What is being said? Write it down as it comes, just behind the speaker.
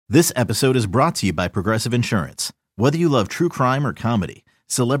This episode is brought to you by Progressive Insurance. Whether you love true crime or comedy,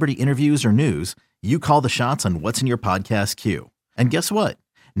 celebrity interviews or news, you call the shots on what's in your podcast queue. And guess what?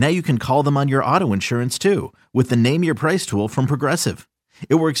 Now you can call them on your auto insurance too with the Name Your Price tool from Progressive.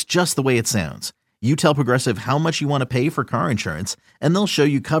 It works just the way it sounds. You tell Progressive how much you want to pay for car insurance, and they'll show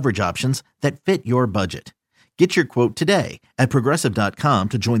you coverage options that fit your budget. Get your quote today at Progressive.com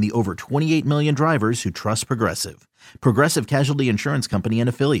to join the over 28 million drivers who trust Progressive. Progressive Casualty Insurance Company and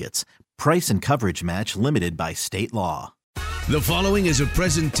Affiliates. Price and coverage match limited by state law. The following is a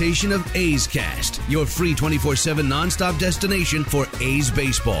presentation of A's Cast, your free 24/7 nonstop destination for A's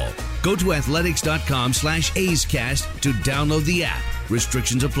baseball. Go to athletics.com/A's Cast to download the app.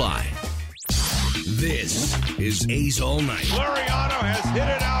 Restrictions apply. This is A's All Night. Laureano has hit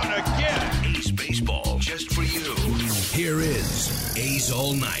it out again. A's baseball just for you. Here is A's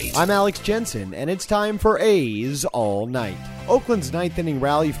All Night. I'm Alex Jensen, and it's time for A's All Night. Oakland's ninth-inning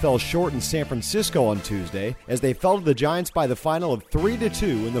rally fell short in San Francisco on Tuesday as they fell to the Giants by the final of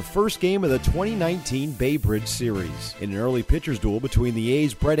 3-2 in the first game of the 2019 Bay Bridge Series. In an early pitcher's duel between the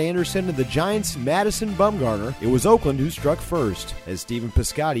A's' Brett Anderson and the Giants' Madison Bumgarner, it was Oakland who struck first, as Stephen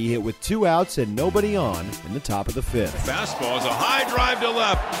Piscotty hit with 2 outs and nobody on in the top of the 5th. Fastball is a high drive to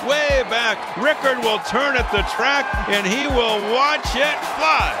left, way back. Rickard will turn at the track, and he will watch it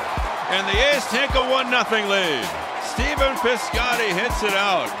fly. And the A's take a 1-0 lead. Stephen Piscotty hits it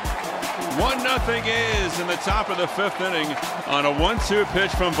out. 1-0 A's in the top of the 5th inning on a 1-2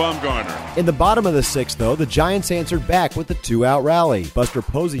 pitch from Bumgarner. In the bottom of the 6th, though, the Giants answered back with a 2-out rally. Buster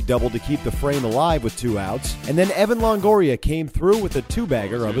Posey doubled to keep the frame alive with 2 outs, and then Evan Longoria came through with a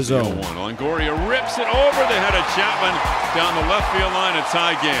 2-bagger of his own. Longoria rips it over the head of Chapman down the left field line, a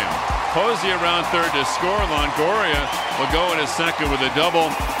tie game. Posey around third to score. Longoria will go in a second with a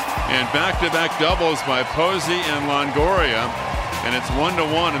double. And back-to-back doubles by Posey and Longoria. And it's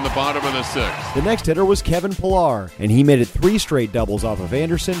 1-1 in the bottom of the 6th. The next hitter was Kevin Pillar, and he made it 3 straight doubles off of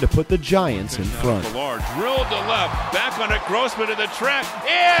Anderson to put the Giants in front. Pillar drilled to left, back on it, Grossman to the track,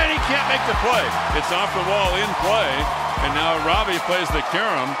 and he can't make the play. It's off the wall, in play, and now Robbie plays the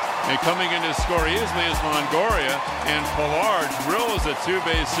carom, and coming in to score easily is Longoria, and Pillar drills a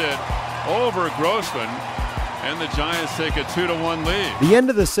 2-base hit over Grossman. And the Giants take a 2-1 lead. The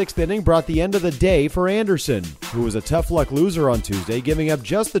end of the 6th inning brought the end of the day for Anderson, who was a tough luck loser on Tuesday, giving up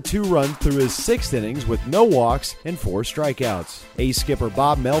just the 2 runs through his 6 innings with no walks and 4 strikeouts. A's skipper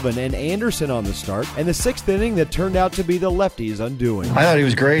Bob Melvin and Anderson on the start, and the 6th inning that turned out to be the lefties' undoing. I thought he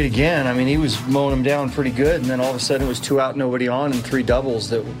was great again. I mean, he was mowing him down pretty good, and then all of a sudden it was 2 out, nobody on, and 3 doubles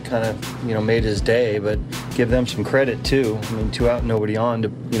that kind of, made his day. But give them some credit too. I mean, 2 out, nobody on to,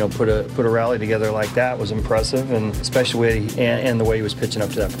 put a rally together like that was impressive. And especially and the way he was pitching up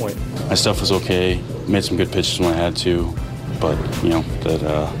to that point. My stuff was okay. Made some good pitches when I had to, but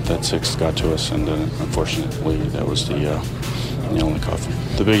that 6 got to us, and unfortunately that was the nail in the coffin.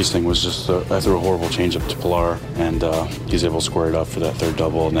 The biggest thing was just I threw a horrible changeup to Pillar, and he's able to square it up for that 3rd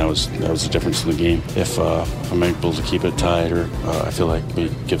double, and that was the difference in the game. If I'm able to keep it tied, or I feel like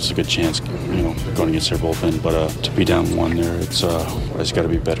it gives us a good chance, going against their bullpen. But to be down 1 there, I just got to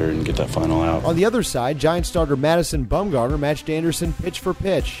be better and get that final out. On the other side, Giants starter Madison Bumgarner matched Anderson pitch for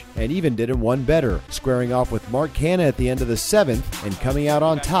pitch, and even did him 1 better, squaring off with Mark Canha at the end of the 7th and coming out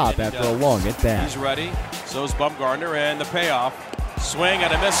on top after a long at bat. He's ready. So's Bumgarner, and the payoff. Swing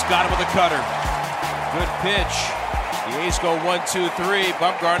and a miss, got him with a cutter. Good pitch. The A's go 1-2-3.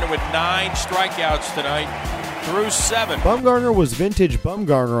 Bumgarner with 9 strikeouts tonight through 7. Bumgarner was vintage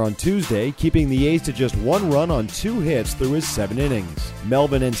Bumgarner on Tuesday, keeping the A's to just 1 run on 2 hits through his 7 innings.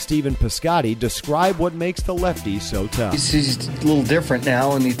 Melvin and Stephen Piscotty describe what makes the lefty so tough. He's a little different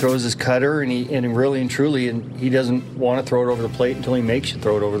now, and he throws his cutter, and he doesn't want to throw it over the plate until he makes you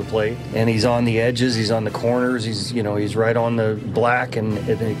throw it over the plate. And he's on the edges, he's on the corners, he's right on the black, and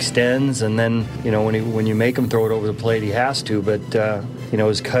it extends. And then when you make him throw it over the plate, he has to. But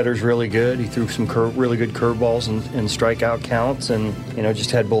his cutter's really good. He threw some really good curveballs and strikeout counts, and just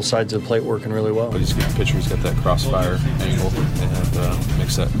had both sides of the plate working really well. But he's a good pitcher. He's got that crossfire angle, and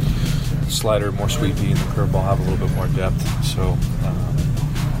makes that slider more sweepy and the curveball have a little bit more depth. So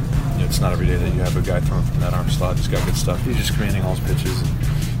it's not every day that you have a guy throwing from that arm slot. He's got good stuff. He's just commanding all his pitches and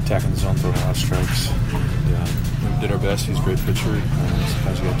attacking the zone, throwing a lot of strikes. And, we did our best. He's a great pitcher.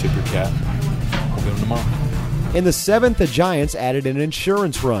 Sometimes you got to tip your cap. We'll get him tomorrow. In the 7th, the Giants added an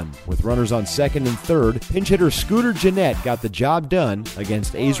insurance run. With runners on 2nd and 3rd, pinch hitter Scooter Gennett got the job done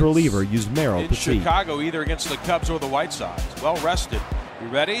against A's reliever Yusmeiro Petit. Chicago, either against the Cubs or the White Sox. Well rested. You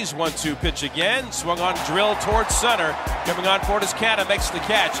ready? 1-2 pitch again. Swung on, drill towards center. Coming on for it is Canha, makes the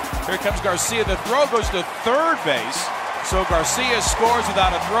catch. Here comes Garcia. The throw goes to third base. So Garcia scores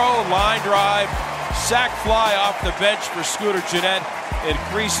without a throw, line drive, sac fly off the bench for Scooter Gennett.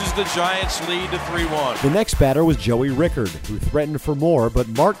 Increases the Giants' lead to 3-1. The next batter was Joey Rickard, who threatened for more, but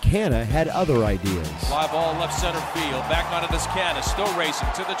Mark Canha had other ideas. Fly ball left center field. Back on it is Canha, still racing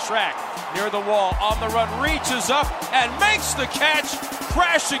to the track. Near the wall, on the run, reaches up and makes the catch,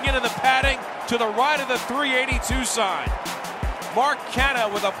 crashing into the padding to the right of the 382 sign. Mark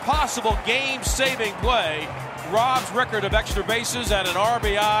Canha with a possible game-saving play robs Rickard of extra bases and an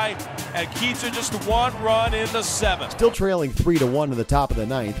RBI and keeps it just 1 run in the 7th. Still trailing 3-1 in the top of the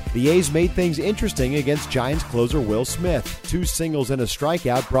 9th, the A's made things interesting against Giants closer Will Smith. 2 singles and a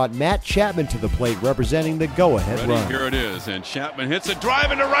strikeout brought Matt Chapman to the plate, representing the go-ahead run. Here it is, and Chapman hits a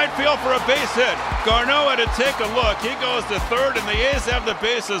drive into right field for a base hit. Garneau had to take a look. He goes to third, and the A's have the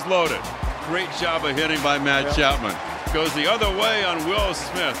bases loaded. Great job of hitting by Matt Chapman. Goes the other way on Will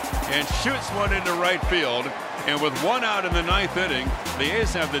Smith and shoots one into right field. And with 1 out in the 9th inning, the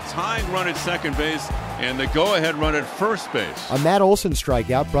A's have the tying run at second base and the go-ahead run at first base. A Matt Olson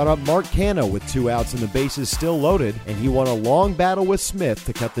strikeout brought up Mark Canha with 2 outs and the bases still loaded, and he won a long battle with Smith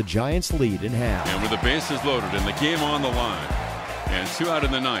to cut the Giants' lead in half. And with the bases loaded and the game on the line, and 2 out in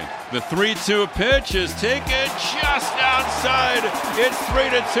the 9th. The 3-2 pitch is taken just outside. It's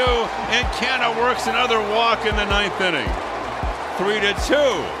 3-2, and Canha works another walk in the 9th inning.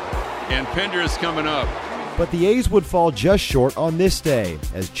 3-2, and Pinder's coming up. But the A's would fall just short on this day,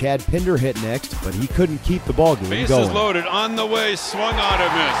 as Chad Pinder hit next, but he couldn't keep the ball game going. Bases loaded, on the way, swung on a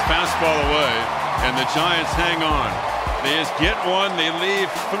miss, fastball away, and the Giants hang on. They just get 1, they leave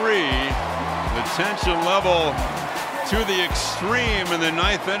 3. The tension level to the extreme in the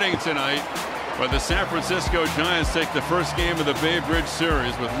 9th inning tonight. But the San Francisco Giants take the first game of the Bay Bridge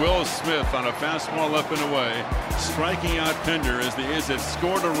series with Will Smith on a fastball up and away, striking out Pinder as the A's have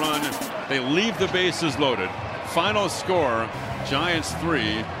scored a run. They leave the bases loaded. Final score, Giants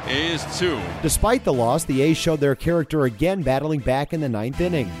 3, A's 2. Despite the loss, the A's showed their character again, battling back in the 9th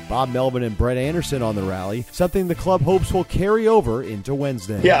inning. Bob Melvin and Brett Anderson on the rally, something the club hopes will carry over into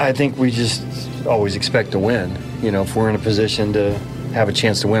Wednesday. Yeah, I think we just always expect to win. You know, if we're in a position to have a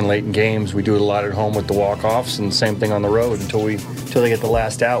chance to win late in games, we do it a lot at home with the walk-offs, and the same thing on the road. Until they get the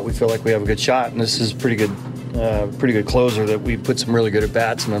last out, we feel like we have a good shot, and this is pretty good closer that we put some really good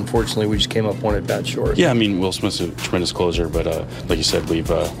at-bats, and unfortunately we just came up 1 at-bat short. Yeah, I mean, Will Smith's a tremendous closer, but like you said, we've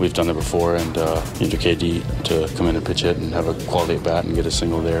done it before, and to KD to come in and pitch hit and have a quality at-bat and get a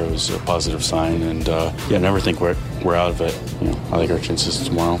single there was a positive sign, and I never think we're out of it. You know, I like our chances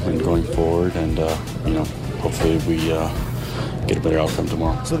tomorrow and going forward, and hopefully we get a better outcome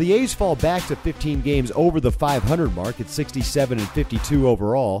tomorrow. So the A's fall back to 15 games over the 500 mark at 67-52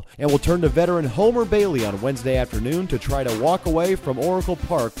 overall, and will turn to veteran Homer Bailey on Wednesday afternoon to try to walk away from Oracle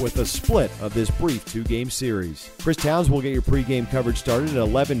Park with a split of this brief 2-game series. Chris Towns will get your pregame coverage started at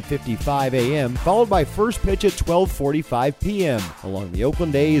 11:55 a.m., followed by first pitch at 12:45 p.m. along the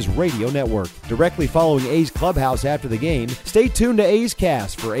Oakland A's radio network. Directly following A's Clubhouse after the game, stay tuned to A's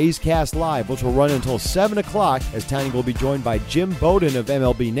Cast for A's Cast Live, which will run until 7 o'clock as Tiny will be joined by Jim Bowden of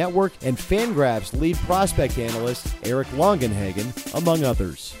MLB Network and Fangraphs lead prospect analyst Eric Longenhagen, among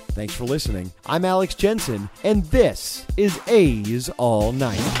others. Thanks for listening. I'm Alex Jensen, and this is A's All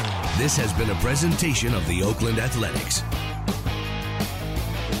Night. This has been a presentation of the Oakland Athletics.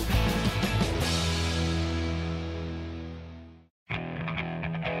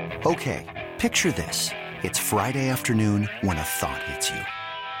 Okay, picture this. It's Friday afternoon when a thought hits you.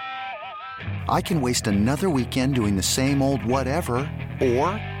 I can waste another weekend doing the same old whatever, or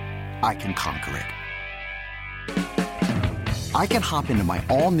I can conquer it. I can hop into my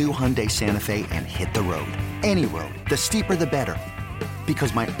all-new Hyundai Santa Fe and hit the road. Any road. The steeper, the better.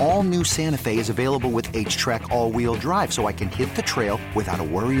 Because my all-new Santa Fe is available with H-Track all-wheel drive, so I can hit the trail without a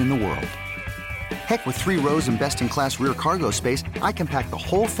worry in the world. Heck, with 3 rows and best-in-class rear cargo space, I can pack the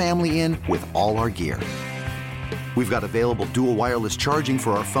whole family in with all our gear. We've got available dual wireless charging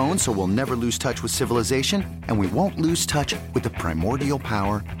for our phones, so we'll never lose touch with civilization, and we won't lose touch with the primordial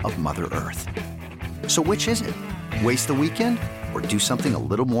power of Mother Earth. So which is it? Waste the weekend or do something a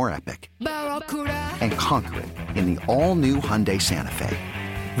little more epic? And conquer it in the all-new Hyundai Santa Fe.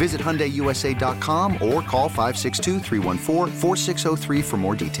 Visit HyundaiUSA.com or call 562-314-4603 for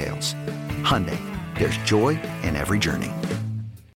more details. Hyundai, there's joy in every journey.